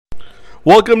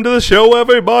Welcome to the show,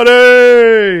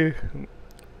 everybody!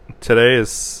 Today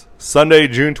is Sunday,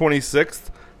 June 26th,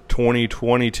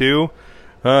 2022.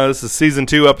 This is Season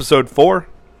 2, Episode 4.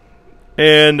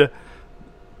 And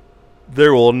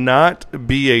there will not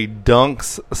be a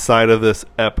Dunks side of this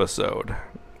episode.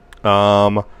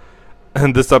 And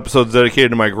this episode is dedicated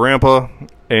to my grandpa.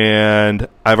 And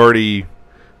I've already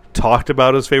talked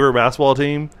about his favorite basketball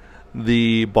team,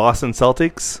 the Boston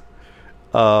Celtics.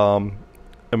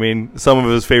 Some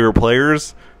of his favorite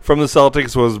players from the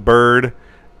Celtics was Bird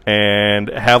and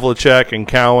Havlicek and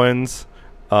Cowens.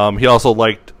 He also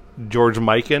liked George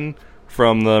Mikan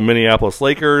from the Minneapolis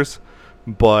Lakers.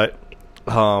 But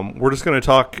we're just going to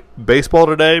talk baseball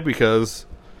today because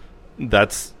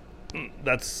that's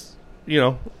what he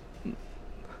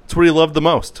loved the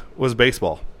most was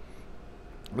baseball.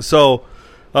 So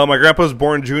my grandpa was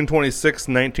born June 26,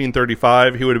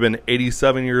 1935. He would have been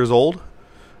 87 years old.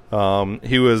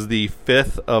 He was the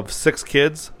fifth of six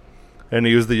kids, and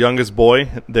he was the youngest boy.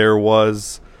 There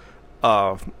was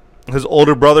his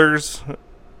older brothers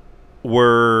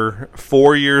were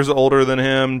 4 years older than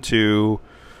him to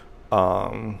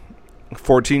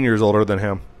 14 years older than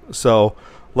him. So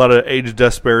a lot of age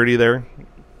disparity there.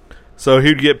 So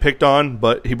he'd get picked on,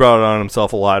 but he brought it on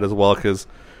himself a lot as well because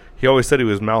he always said he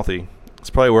was mouthy.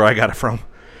 That's probably where I got it from.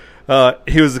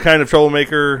 He was the kind of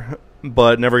troublemaker,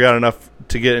 but never got enough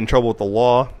to get in trouble with the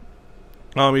law.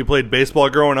 He played baseball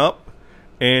growing up,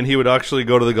 and he would actually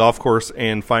go to the golf course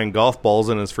and find golf balls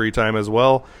in his free time as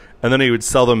well, and then he would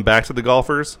sell them back to the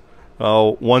golfers.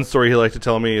 One story he liked to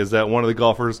tell me is that one of the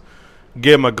golfers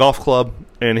gave him a golf club,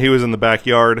 and he was in the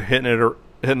backyard hitting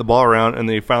the ball around, and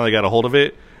they finally got a hold of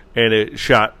it, and it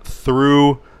shot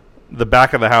through the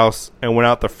back of the house and went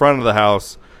out the front of the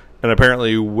house, and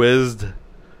apparently whizzed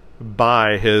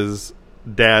by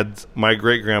my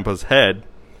great-grandpa's head,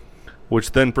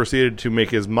 which then proceeded to make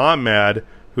his mom mad,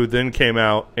 who then came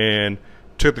out and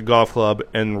took the golf club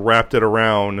and wrapped it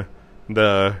around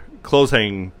the clothes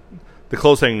hanging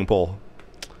pole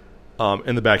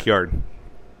in the backyard.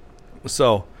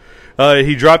 So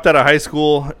he dropped out of high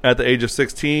school at the age of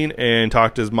 16 and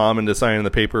talked his mom into signing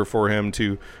the paper for him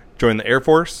to join the Air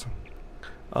Force.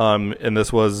 And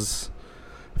this was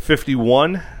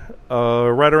 51,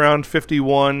 right around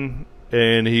 51.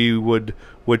 And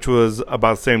which was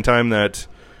about the same time that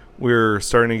we were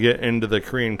starting to get into the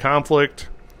Korean conflict.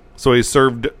 So he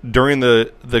served during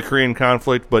the Korean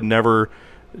conflict, but never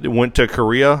went to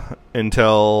Korea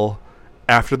until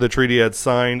after the treaty had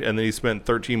signed, and then he spent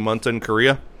 13 months in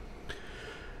Korea.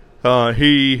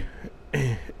 He,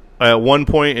 at one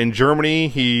point in Germany,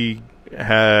 he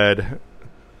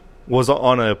was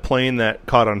on a plane that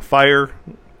caught on fire,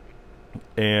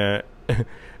 and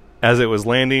as it was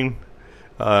landing.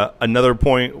 Another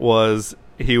point was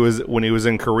when he was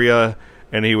in Korea,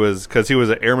 and because he was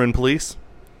an airman police.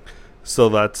 So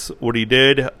that's what he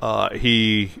did.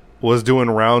 He was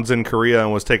doing rounds in Korea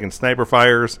and was taking sniper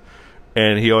fires,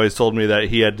 and he always told me that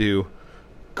he had to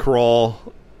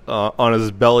crawl on his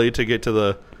belly to get to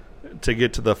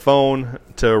the phone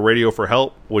to radio for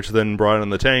help, which then brought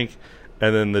in the tank,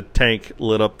 and then the tank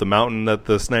lit up the mountain that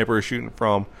the sniper is shooting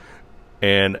from,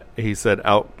 and he said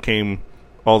out came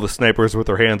all the snipers with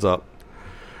their hands up.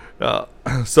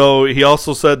 So he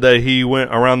also said that he went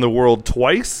around the world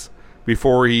twice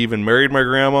before he even married my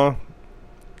grandma,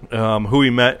 who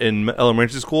he met in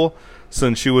elementary school,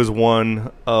 since she was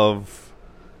one of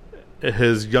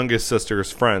his youngest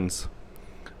sister's friends.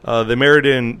 They married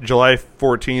in July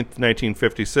 14th,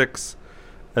 1956,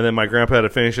 and then my grandpa had to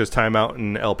finish his time out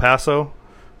in El Paso.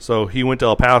 So he went to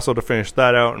El Paso to finish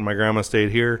that out, and my grandma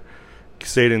stayed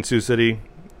in Sioux City.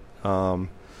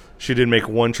 She did make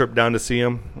one trip down to see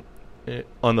him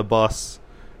on the bus,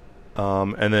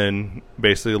 and then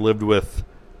basically lived with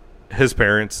his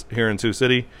parents here in Sioux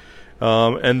City.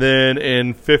 And then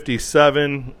in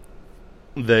 57,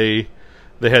 they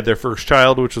had their first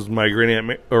child, which was my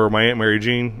Aunt Mary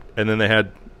Jean, and then they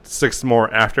had 6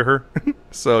 more after her.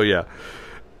 So yeah,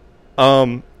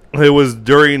 it was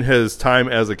during his time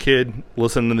as a kid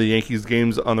listening to the Yankees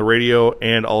games on the radio,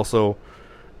 and also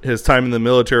his time in the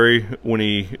military when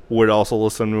he would also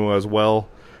listen to as well.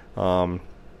 And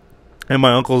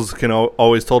my uncles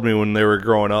always told me when they were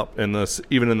growing up,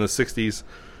 even in the 60s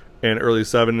and early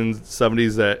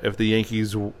 70s, that if the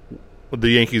Yankees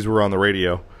were on the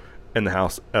radio in the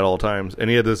house at all times. And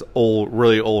he had this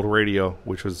really old radio,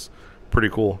 which was pretty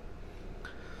cool.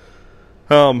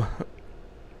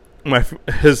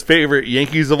 His favorite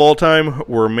Yankees of all time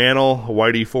were Mantle,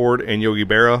 Whitey Ford, and Yogi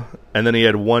Berra. And then he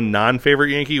had one non-favorite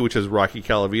Yankee, which is Rocky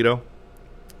Calavito.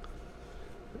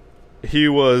 He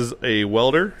was a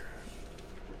welder.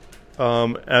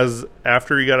 as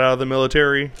after he got out of the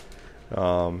military.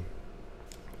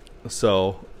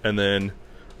 So and then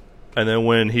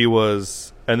when he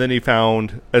was, and then he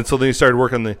found, and so then he started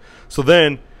working so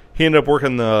then he ended up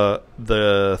working the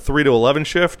 3 to 11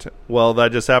 shift. Well,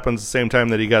 that just happens the same time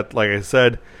that he got, like I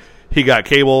said, he got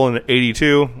cable in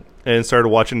 '82 and started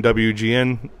watching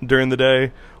WGN during the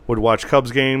day. Would watch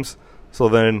Cubs games. So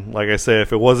then, like I say,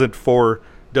 if it wasn't for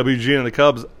WGN and the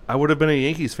Cubs, I would have been a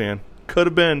Yankees fan. Could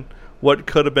have been. What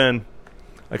could have been?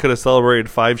 I could have celebrated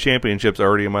 5 championships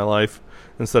already in my life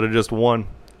instead of just 1.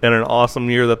 And an awesome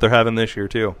year that they're having this year,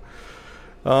 too.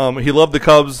 He loved the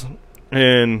Cubs,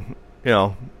 and,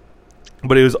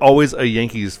 but he was always a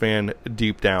Yankees fan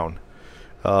deep down.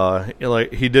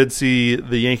 He did see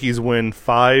the Yankees win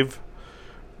 5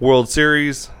 World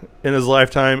Series in his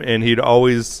lifetime, and he'd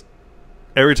always,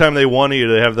 every time they won, he'd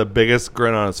have the biggest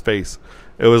grin on his face.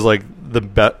 It was like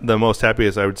the most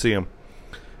happiest I would see him.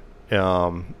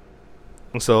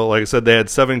 So, like I said, they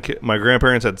had 7. My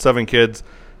grandparents had 7 kids,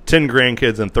 10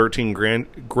 grandkids, and 13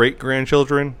 great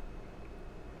grandchildren.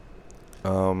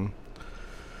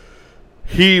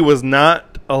 He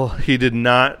did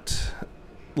not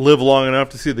live long enough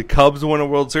to see the Cubs win a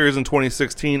World Series in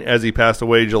 2016, as he passed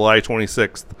away July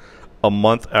 26th, a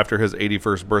month after his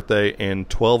 81st birthday and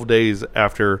 12 days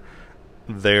after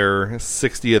their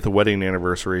 60th wedding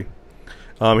anniversary.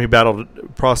 He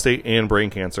battled prostate and brain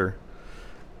cancer.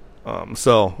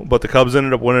 But the Cubs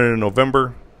ended up winning in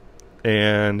November,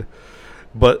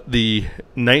 but the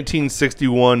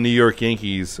 1961 New York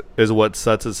Yankees is what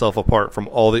sets itself apart from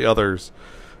all the others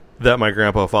that my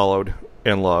grandpa followed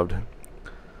and loved.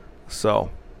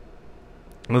 So,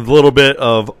 a little bit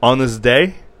of on this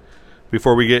day,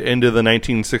 before we get into the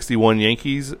 1961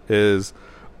 Yankees, is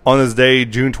on this day,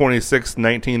 June 26,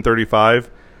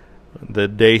 1935, the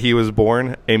day he was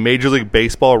born, a Major League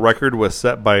Baseball record was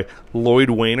set by Lloyd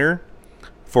Wainer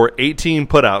for 18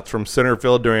 putouts from center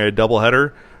field during a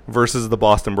doubleheader versus the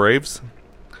Boston Braves.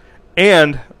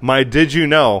 And my Did You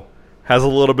Know has a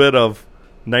little bit of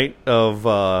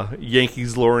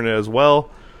Yankees lore in it as well.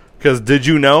 Because did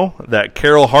you know that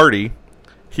Carroll Hardy,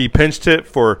 he pinched hit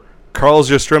for Carl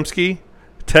Yastrzemski,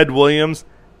 Ted Williams,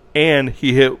 and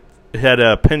he had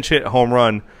a pinch hit home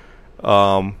run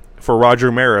for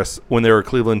Roger Maris when they were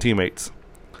Cleveland teammates.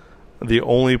 The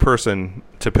only person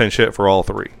to pinch hit for all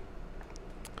 3.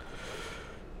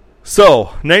 So,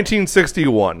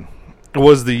 1961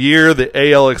 was the year the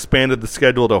AL expanded the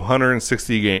schedule to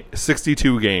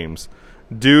 162 games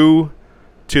due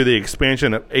to the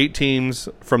expansion of 8 teams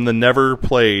from the never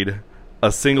played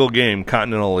a single game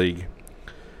Continental League.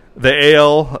 The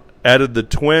AL added the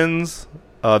Twins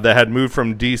that had moved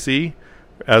from D.C.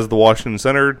 as the Washington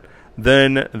Senators.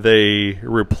 Then they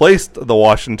replaced the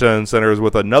Washington Senators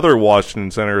with another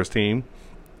Washington Senators team.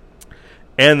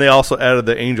 And they also added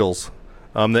the Angels.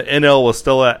 The NL was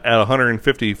still at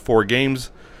 154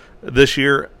 games this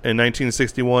year in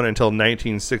 1961 until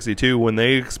 1962 when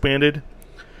they expanded.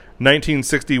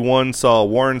 1961 saw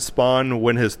Warren Spahn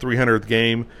win his 300th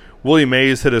game. Willie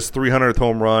Mays hit his 300th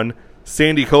home run.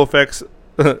 Sandy Koufax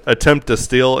attempt to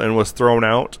steal and was thrown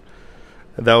out.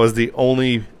 That was the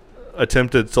only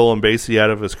attempted stolen base he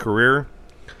had of his career.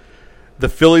 The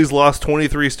Phillies lost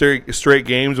 23 straight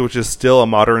games, which is still a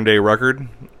modern-day record.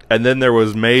 And then there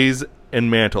was Mays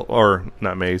and Mantle, or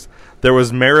not Mays. There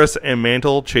was Maris and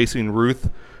Mantle chasing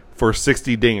Ruth for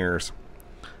 60 dingers,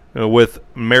 with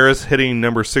Maris hitting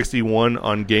number 61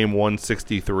 on game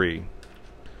 163.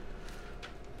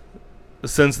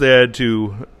 Since they had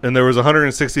to, and there was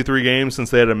 163 games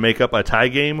since they had to make up a tie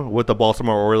game with the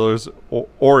Baltimore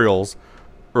Orioles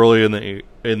early in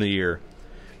the year.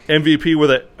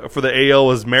 MVP for the AL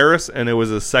was Maris, and it was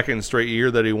his second straight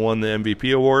year that he won the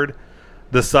MVP award.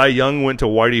 The Cy Young went to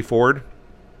Whitey Ford,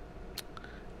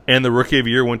 and the Rookie of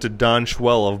the Year went to Don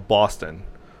Schwell of Boston.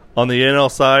 On the NL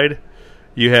side,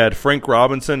 you had Frank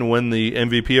Robinson win the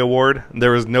MVP award.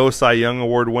 There was no Cy Young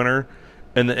Award winner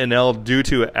in the NL due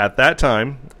to, at that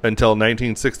time, until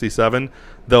 1967,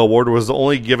 the award was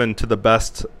only given to the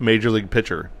best Major League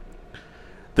pitcher.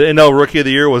 The NL Rookie of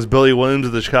the Year was Billy Williams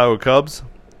of the Chicago Cubs.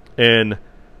 And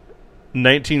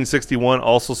 1961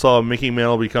 also saw Mickey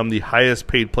Mantle become the highest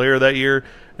paid player that year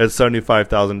at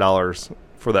 $75,000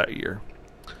 for that year.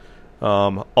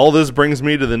 All this brings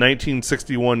me to the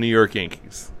 1961 New York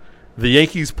Yankees. The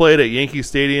Yankees played at Yankee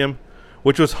Stadium,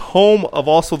 which was home of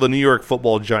also the New York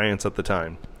Football Giants at the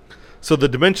time. So the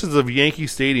dimensions of Yankee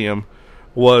Stadium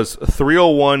was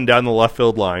 301 down the left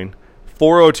field line,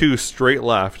 402 straight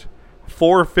left,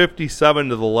 457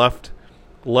 to the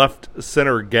left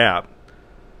center gap,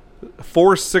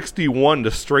 461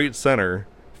 to straight center,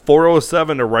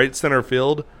 407 to right center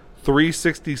field,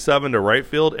 367 to right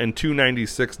field, and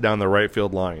 296 down the right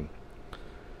field line.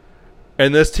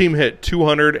 And this team hit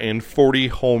 240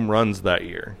 home runs that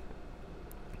year.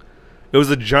 It was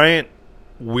a giant,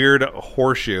 weird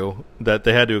horseshoe that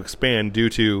they had to expand due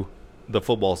to the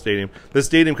football stadium. This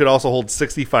stadium could also hold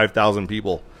 65,000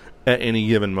 people at any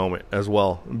given moment as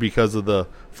well because of the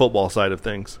football side of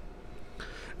things.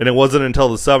 And it wasn't until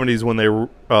the 70s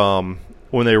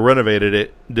when they renovated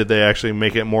it did they actually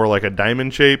make it more like a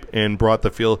diamond shape and brought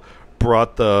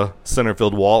the center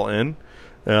field wall in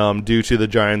due to the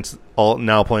Giants all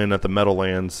now playing at the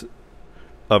Meadowlands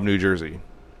of New Jersey.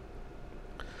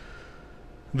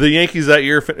 The Yankees that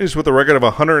year finished with a record of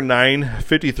 109,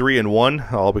 53, and 1,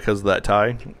 all because of that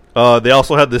tie. They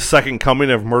also had the second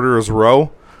coming of Murderers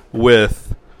Row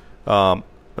with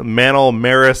Mantle,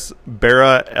 Maris,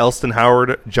 Berra, Elston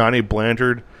Howard, Johnny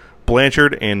Blanchard,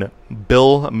 and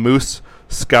Bill Moose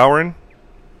Skowron.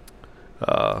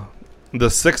 The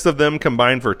six of them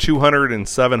combined for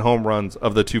 207 home runs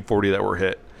of the 240 that were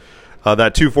hit.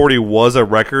 That 240 was a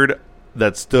record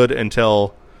that stood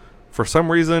until, for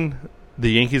some reason,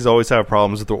 the Yankees always have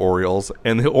problems with the Orioles,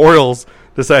 and the Orioles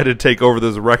decided to take over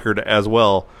this record as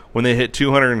well when they hit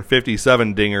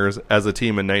 257 dingers as a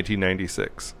team in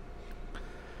 1996.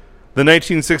 The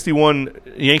 1961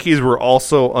 Yankees were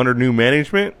also under new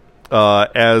management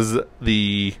as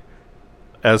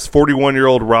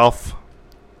 41-year-old Ralph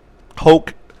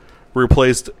Hoke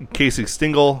replaced Casey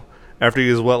Stengel after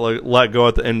he was let go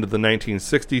at the end of the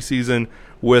 1960 season,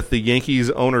 with the Yankees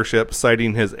ownership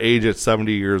citing his age at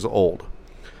 70 years old.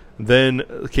 Then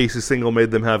Casey Stengel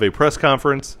made them have a press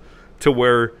conference to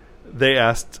where they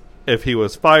asked if he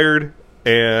was fired,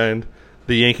 and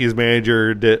the Yankees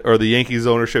the Yankees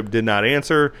ownership did not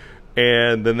answer.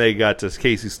 And then they got to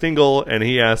Casey Stengel, and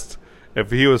he asked if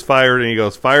he was fired, and he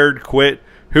goes, "Fired, quit,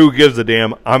 who gives a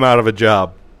damn? I'm out of a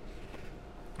job."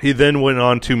 He then went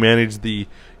on to manage the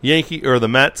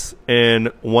Mets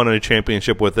and won a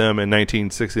championship with them in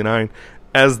 1969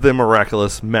 as the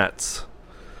Miraculous Mets.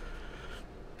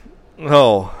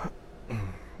 Ralph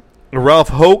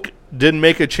Hoke didn't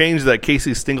make a change that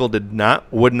Casey Stengel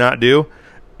would not do,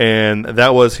 and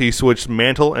that was he switched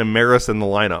Mantle and Maris in the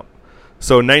lineup.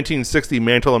 So in 1960,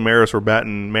 Mantle and Maris were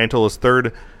batting. Mantle was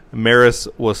third, Maris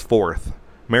was fourth.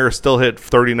 Maris still hit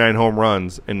 39 home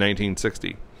runs in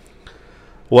 1960.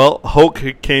 Well,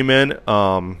 Hoke came in.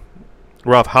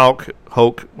 Ralph Hoke, I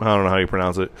don't know how you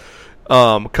pronounce it,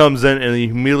 comes in and he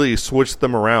immediately switched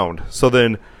them around. So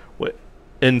then,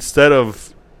 instead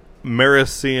of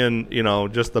Maris seeing,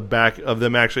 just the back of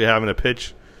them actually having a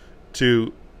pitch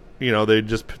to, they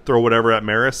just throw whatever at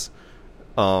Maris.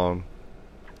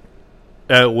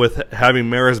 With having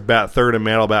Maris bat third and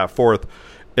Mantle bat fourth,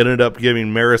 it ended up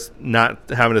giving Maris not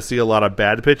having to see a lot of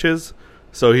bad pitches.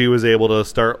 So he was able to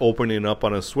start opening up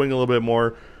on his swing a little bit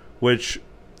more, which,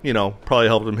 probably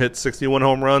helped him hit 61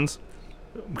 home runs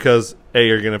because, A,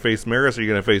 you're going to face Maris or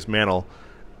you're going to face Mantle.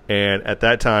 And at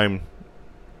that time,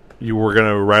 you were going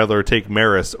to rather take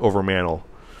Maris over Mantle.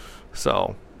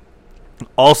 So,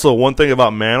 also, one thing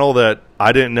about Mantle that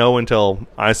I didn't know until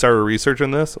I started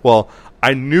researching this. Well,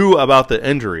 I knew about the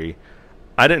injury.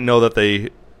 I didn't know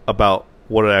about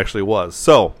what it actually was.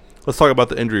 So, let's talk about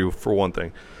the injury for one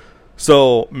thing.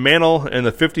 So, Mantle in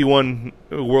the 51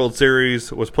 World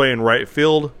Series was playing right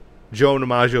field. Joe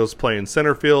DiMaggio was playing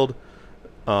center field.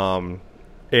 And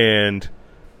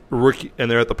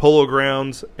they're at the Polo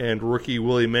Grounds, and rookie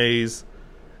Willie Mays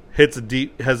hits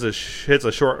a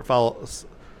short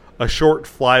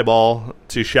fly ball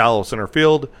to shallow center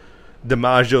field.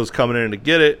 DiMaggio's coming in to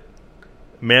get it.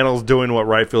 Mantle's doing what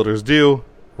right fielders do.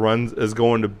 Is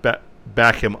going to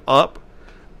back him up,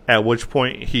 at which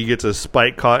point he gets a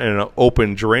spike caught in an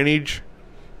open drainage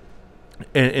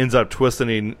and ends up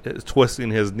twisting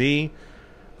his knee.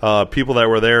 People that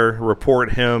were there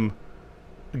report him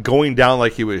going down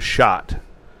like he was shot.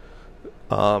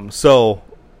 So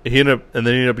he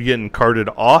ended up getting carted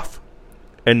off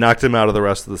and knocked him out of the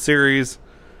rest of the series.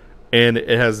 And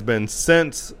it has been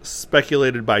since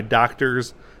speculated by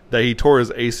doctors that he tore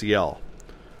his ACL.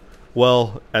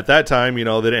 Well, at that time, they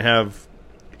didn't have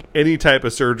any type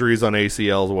of surgeries on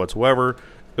ACLs whatsoever.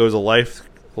 It was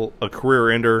a career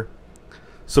ender.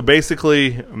 So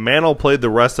basically, Mantle played the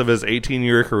rest of his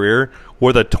 18-year career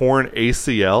with a torn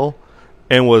ACL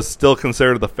and was still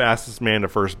considered the fastest man to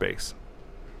first base.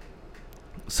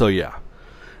 So, yeah.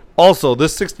 Also,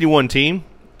 this 61 team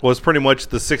was pretty much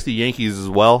the 60 Yankees as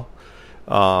well.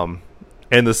 And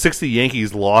the 60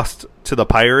 Yankees lost to the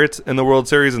Pirates in the World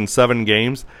Series in 7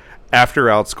 games after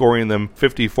outscoring them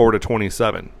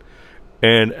 54-27.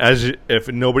 And if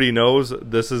nobody knows,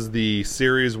 this is the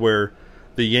series where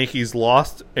the Yankees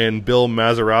lost and Bill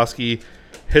Mazeroski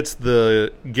hits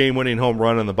the game-winning home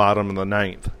run in the bottom of the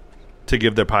ninth to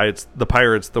give the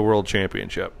Pirates the World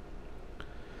Championship.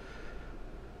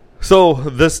 So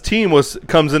this team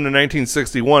comes into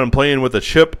 1961 playing with a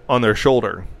chip on their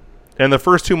shoulder. And the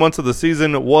first 2 months of the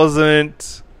season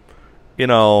wasn't,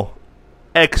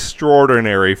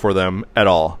 extraordinary for them at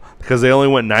all, because they only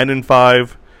went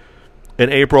 9-5 in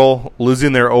April,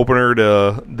 losing their opener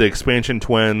to the expansion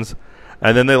Twins,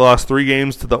 and then they lost 3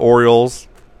 games to the Orioles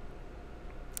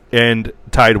and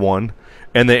tied 1,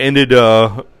 and they ended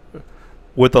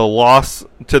with a loss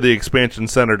to the expansion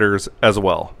Senators as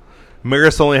well.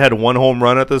 Maris only had 1 home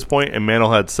run at this point, and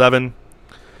Mantle had 7.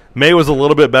 May was a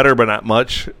little bit better, but not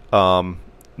much.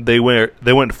 They went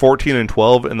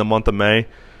 14-12 in the month of May,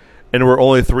 and were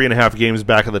only 3.5 games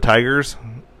back of the Tigers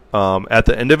at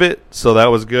the end of it, so that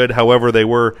was good. However, they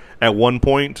were at one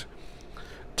point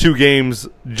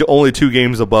only 2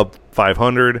 games above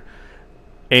 500,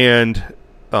 and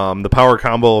the power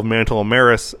combo of Mantle and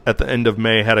Maris at the end of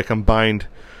May had a combined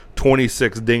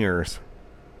 26 dingers.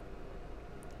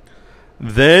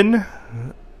 Then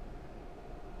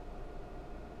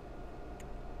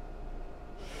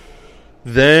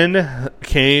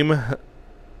came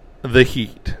the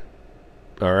Heat.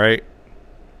 All right.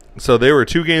 So they were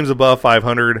 2 games above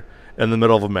 500 in the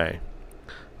middle of May.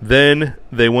 Then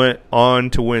they went on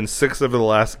to win 6 of the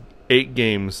last 8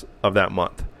 games of that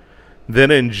month.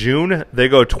 Then in June, they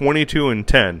go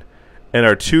 22-10 and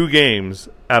are 2 games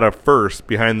out of first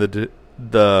behind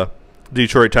the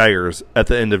Detroit Tigers at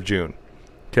the end of June.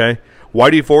 Okay,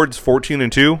 Whitey Ford's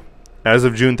 14-2 as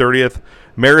of June 30th.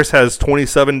 Maris has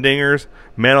 27 dingers.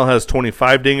 Mantle has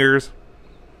 25 dingers.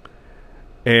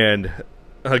 And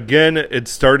again,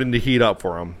 it's starting to heat up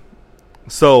for him.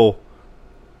 So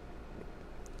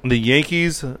the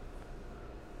Yankees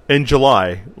in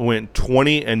July went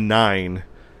 20-9,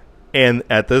 and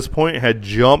at this point had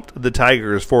jumped the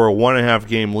Tigers for a 1.5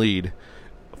 game lead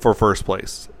for first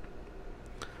place.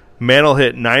 Mantle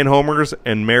hit 9 homers,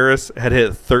 and Maris had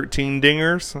hit 13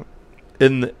 dingers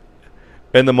in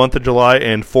the month of July,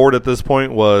 and Ford at this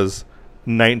point was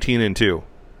 19-2.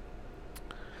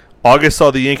 August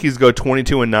saw the Yankees go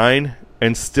 22-9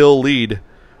 and still lead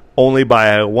only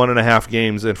by 1.5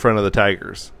 games in front of the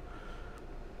Tigers.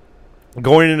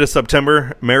 Going into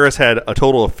September, Maris had a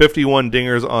total of 51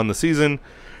 dingers on the season,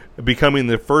 becoming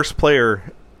the first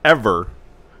player ever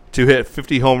to hit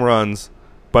 50 home runs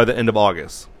by the end of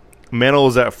August. Mantle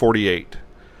was at 48.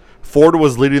 Ford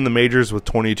was leading the majors with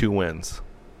 22 wins.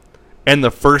 And the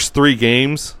first 3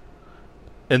 games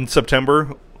in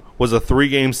September was a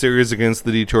 3-game series against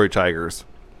the Detroit Tigers.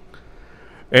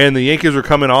 And the Yankees were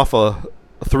coming off a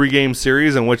 3-game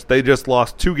series in which they just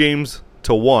lost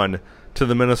 2-1 to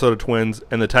the Minnesota Twins,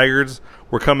 and the Tigers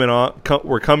were coming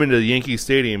to the Yankee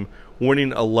Stadium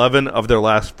winning 11 of their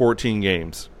last 14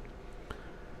 games.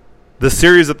 The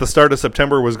series at the start of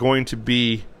September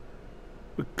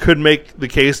could make the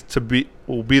case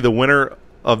will be the winner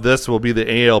of this will be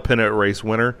the AL pennant race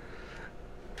winner.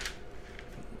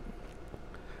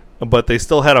 But they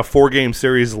still had a 4-game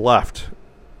series left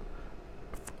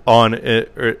on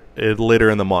it later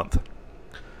in the month.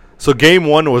 So game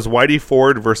 1 was Whitey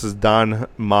Ford versus Don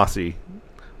Massey.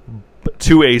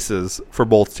 2 aces for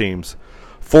both teams.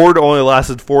 Ford only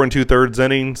lasted 4 2/3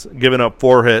 innings, giving up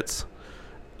 4 hits.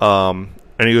 And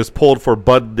he was pulled for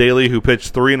Bud Daly, who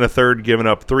pitched 3 1/3, giving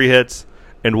up 3 hits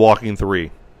and walking 3.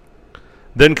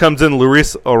 Then comes in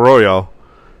Luis Arroyo.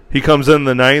 He comes in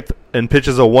the 9th and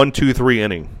pitches a 1-2-3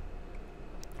 inning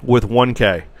with 1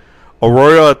 K.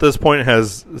 Arroyo at this point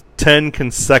has 10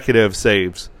 consecutive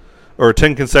saves, or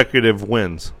 10 consecutive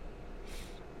wins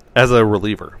as a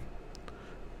reliever.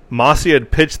 Massey had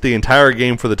pitched the entire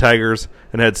game for the Tigers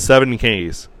and had 7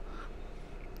 Ks,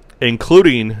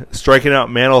 including striking out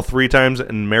Mantle 3 times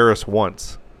and Maris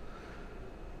once.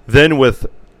 Then with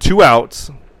 2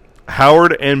 outs,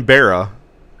 Howard and Berra,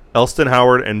 Elston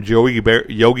Howard and Yogi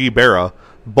Berra,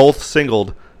 both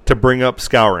singled to bring up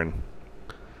Skowron,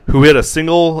 who hit a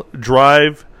single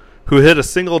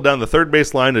down the third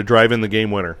base line to drive in the game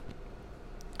winner.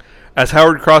 As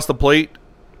Howard crossed the plate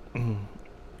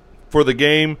for the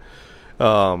game,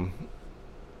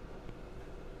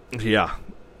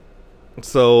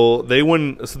 So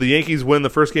the Yankees win the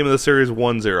first game of the series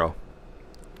 1-0.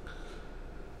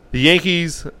 The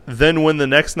Yankees then win the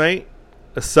next night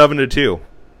 7-2.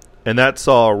 And that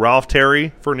saw Ralph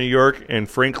Terry for New York and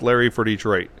Frank Larry for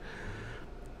Detroit.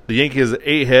 The Yankees had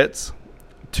 8 hits,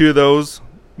 2 of those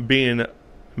being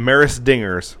Maris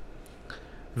dingers.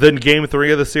 Then game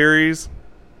 3 of the series,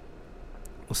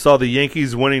 saw the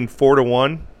Yankees winning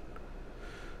 4-1.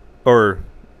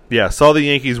 Saw the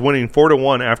Yankees winning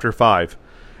 4-1 after 5.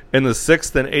 In the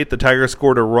 6th and 8th, the Tigers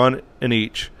scored a run in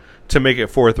each to make it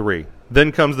 4-3.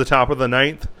 Then comes the top of the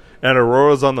 9th, and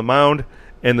Aurora's on the mound,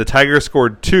 and the Tigers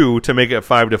scored 2 to make it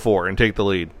 5-4 and take the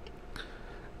lead.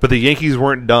 But the Yankees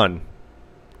weren't done.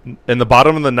 In the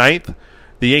bottom of the 9th,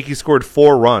 the Yankees scored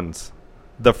 4 runs.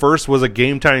 The first was a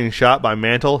game-tying shot by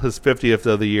Mantle, his 50th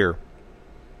of the year.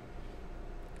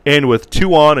 And with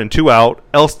 2 on and 2 out,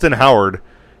 Elston Howard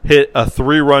hit a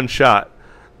 3-run shot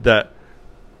that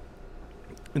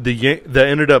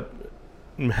ended up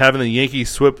having the Yankees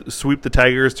sweep the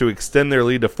Tigers to extend their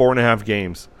lead to 4.5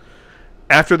 games.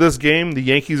 After this game, the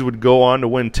Yankees would go on to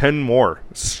win 10 more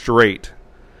straight,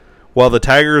 while the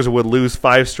Tigers would lose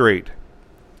 5 straight.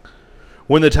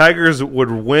 When the Tigers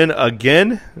would win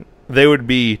again, they would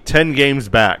be 10 games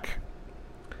back.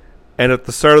 And at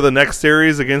the start of the next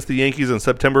series against the Yankees on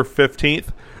September 15th,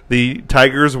 the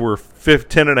Tigers were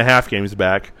 10.5 games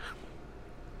back.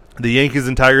 The Yankees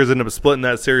and Tigers ended up splitting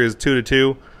that series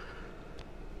 2-2.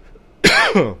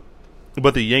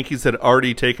 But the Yankees had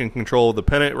already taken control of the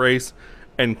pennant race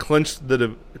and clinched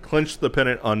the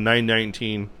pennant on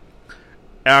 9/19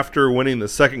 after winning the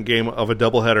second game of a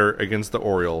doubleheader against the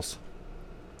Orioles.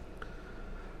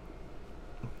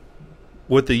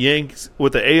 With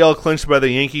the AL clinched by the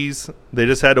Yankees, they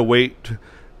just had to wait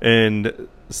and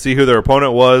see who their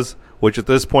opponent was, which at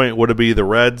this point would be the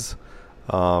Reds.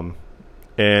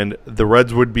 And the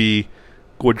Reds would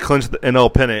clinch the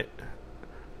NL pennant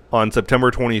on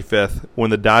September 25th when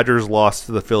the Dodgers lost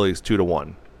to the Phillies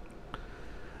 2-1.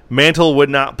 Mantle would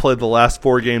not play the last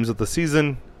 4 games of the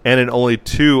season and in only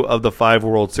 2 of the 5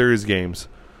 World Series games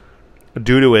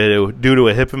due to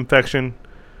a hip infection.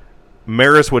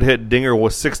 Maris would hit dinger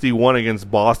with 61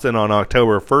 against Boston on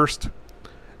October 1st.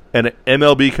 And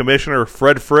MLB Commissioner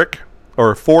Ford Frick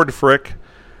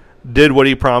did what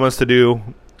he promised to do,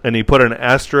 and he put an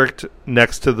asterisk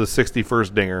next to the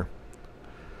 61st dinger.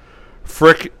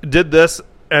 Frick did this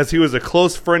as he was a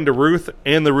close friend to Ruth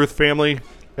and the Ruth family,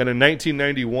 and in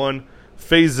 1991,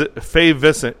 Faye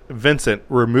Vincent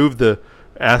removed the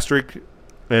asterisk,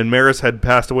 and Maris had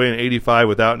passed away in 85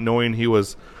 without knowing he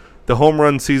was the home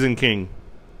run season king.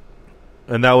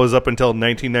 And that was up until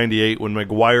 1998 when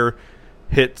McGwire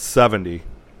hit 70.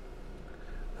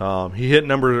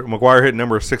 McGwire hit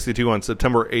number 62 on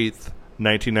September 8th,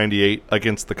 1998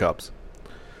 against the Cubs.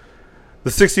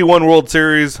 The 61 World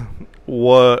Series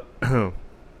would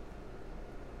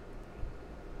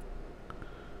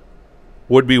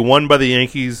be won by the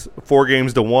Yankees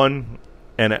 4-1,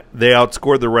 and they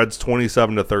outscored the Reds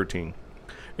 27-13.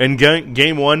 In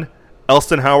Game 1,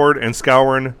 Elston Howard and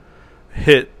Skowron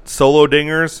hit solo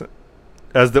dingers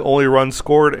as the only run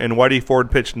scored, and Whitey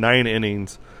Ford pitched 9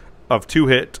 innings of 2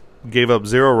 hit, gave up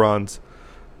 0 runs,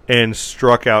 and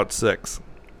struck out 6.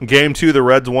 Game 2, the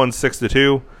Reds won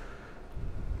 6-2.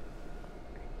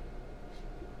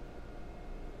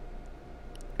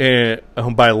 And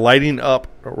by lighting up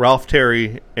Ralph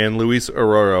Terry and Luis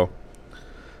Arroyo.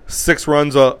 6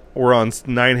 runs were on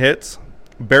 9 hits.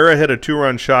 Berra hit a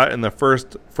 2-run shot in the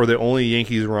first for the only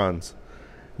Yankees runs.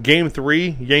 Game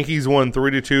 3, Yankees won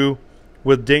 3-2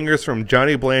 with dingers from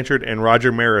Johnny Blanchard and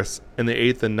Roger Maris in the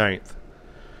 8th and 9th.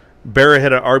 Berra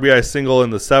hit an RBI single in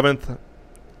the 7th,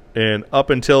 and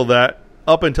up until that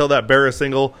Berra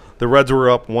single, the Reds were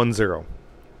up 1-0.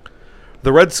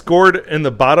 The Reds scored in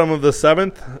the bottom of the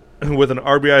 7th with an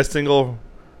RBI single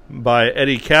by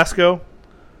Eddie Casco,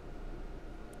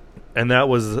 and that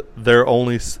was their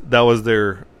only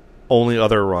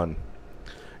other run.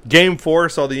 Game 4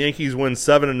 saw the Yankees win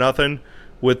 7-0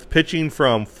 with pitching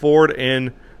from Ford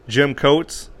and Jim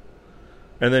Coates,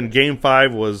 and then Game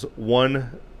 5 was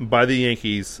won by the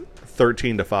Yankees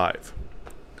 13-5.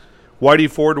 Whitey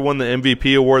Ford won the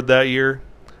MVP award that year.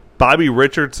 Bobby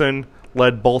Richardson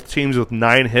led both teams with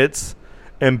 9 hits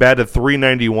and batted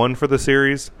 .391 for the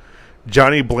series.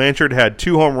 Johnny Blanchard had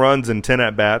 2 home runs and 10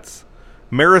 at-bats.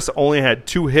 Maris only had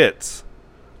 2 hits,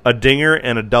 a dinger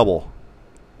and a double.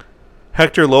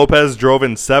 Hector Lopez drove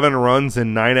in 7 runs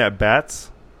and 9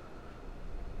 at-bats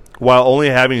while only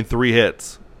having 3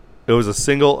 hits. It was a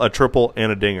single, a triple,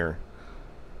 and a dinger.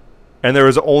 And there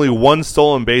was only 1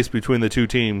 stolen base between the two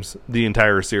teams the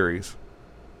entire series.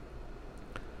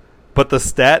 But the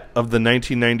stat of the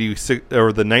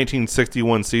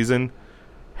 1961 season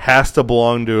has to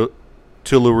belong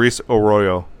to Luis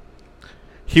Arroyo.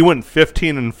 He went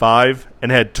 15-5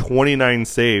 and had 29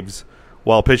 saves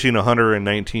while pitching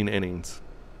 119 innings.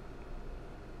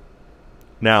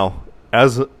 Now,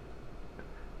 as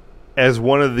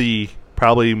one of the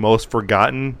probably most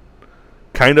forgotten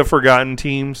kind of forgotten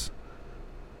teams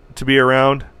to be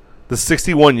around, the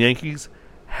 61 Yankees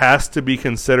has to be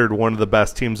considered one of the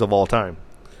best teams of all time.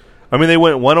 I mean, they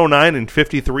went 109 and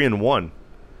 53 and 1,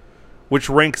 which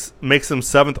makes them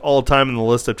 7th all time in the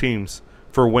list of teams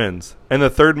for wins, and the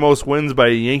 3rd most wins by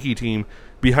a Yankee team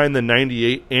behind the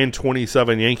 98 and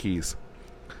 27 Yankees.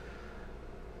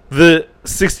 The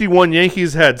 61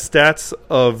 Yankees had stats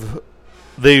of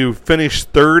they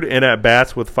finished 3rd in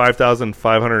at-bats with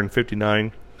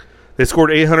 5,559. They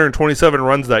scored 827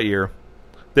 runs that year.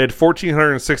 They had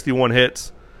 1,461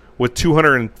 hits, with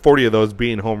 240 of those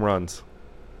being home runs.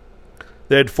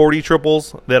 They had 40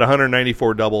 triples. They had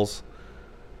 194 doubles.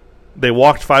 They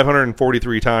walked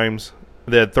 543 times.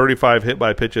 They had 35 hit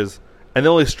by pitches, and they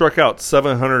only struck out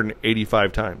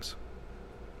 785 times.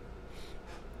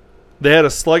 They had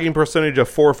a slugging percentage of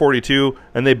 .442,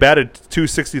 and they batted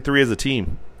 .263 as a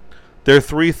team. Their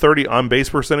 .330 on-base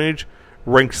percentage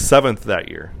ranked 7th that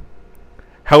year.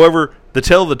 However, the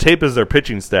tail of the tape is their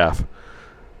pitching staff,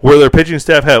 where their pitching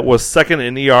staff was 2nd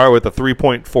in ER with a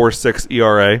 3.46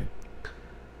 ERA.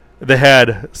 They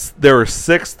were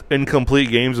 6th in complete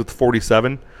games with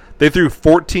 47. They threw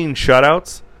 14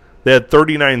 shutouts. They had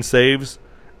 39 saves,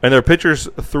 and their pitchers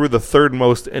threw the 3rd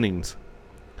most innings.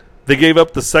 They gave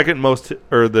up the 2nd most,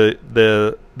 or they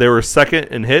were 2nd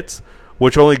in hits,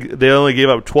 which they only gave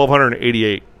up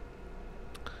 1,288.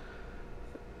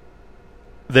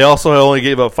 They also only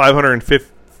gave up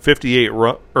 558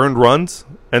 earned runs,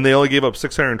 and they only gave up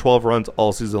 612 runs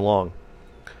all season long.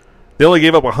 They only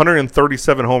gave up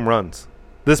 137 home runs.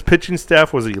 This pitching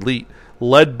staff was elite,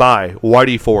 led by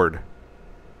Whitey Ford.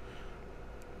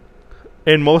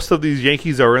 And most of these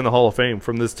Yankees are in the Hall of Fame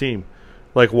from this team,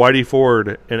 like Whitey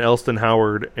Ford and Elston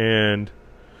Howard and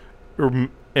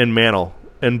Mantle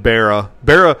and Berra.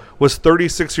 Berra was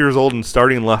 36 years old and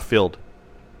starting left field.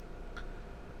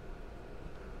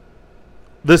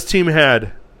 This team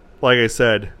had, like I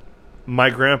said, my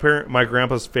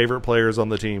grandpa's favorite players on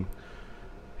the team.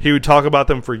 He would talk about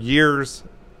them for years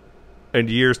and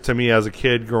years to me as a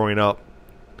kid growing up.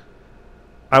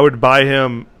 I would buy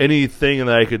him anything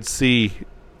that I could see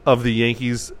of the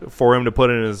Yankees for him to put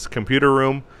in his computer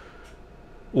room,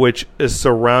 which is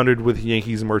surrounded with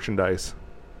Yankees merchandise.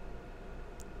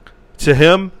 To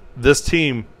him, this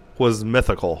team was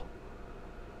mythical.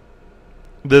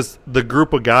 The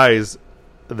group of guys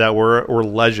that were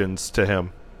legends to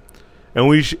him. And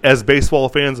we, as baseball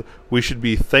fans, we should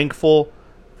be thankful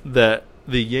that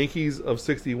the Yankees of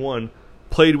 61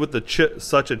 played with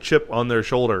such a chip on their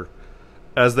shoulder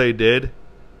as they did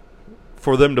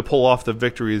for them to pull off the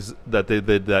victories that they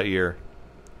did that year.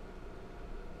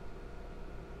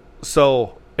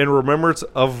 So, in remembrance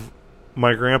of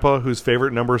my grandpa, whose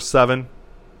favorite number is 7,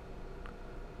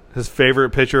 his favorite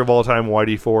pitcher of all time,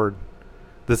 Whitey Ford,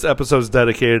 this episode is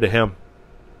dedicated to him.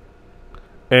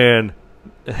 And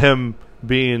him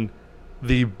being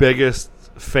the biggest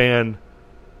fan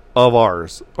of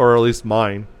ours, or at least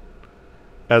mine,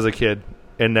 as a kid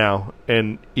and now.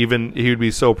 And even he would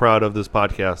be so proud of this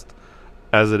podcast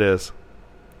as it is.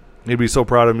 He'd be so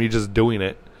proud of me just doing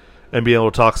it and being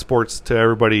able to talk sports to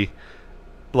everybody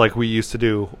like we used to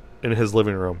do in his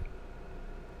living room.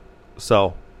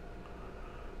 So,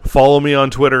 follow me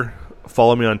on Twitter.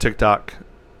 Follow me on TikTok.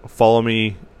 Follow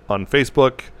me on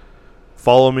Facebook.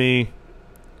 Follow me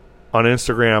on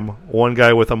Instagram, One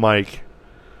Guy with a Mic.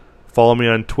 Follow me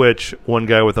on Twitch, One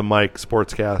Guy with a Mic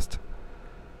Sportscast.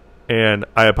 And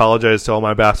I apologize to all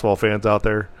my basketball fans out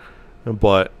there,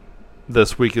 but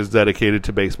this week is dedicated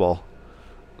to baseball.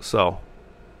 So,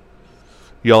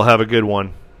 y'all have a good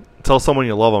one. Tell someone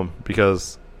you love them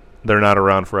because they're not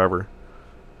around forever.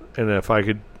 And if I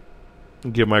could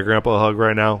give my grandpa a hug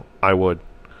right now, I would.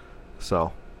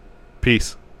 So,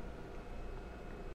 peace.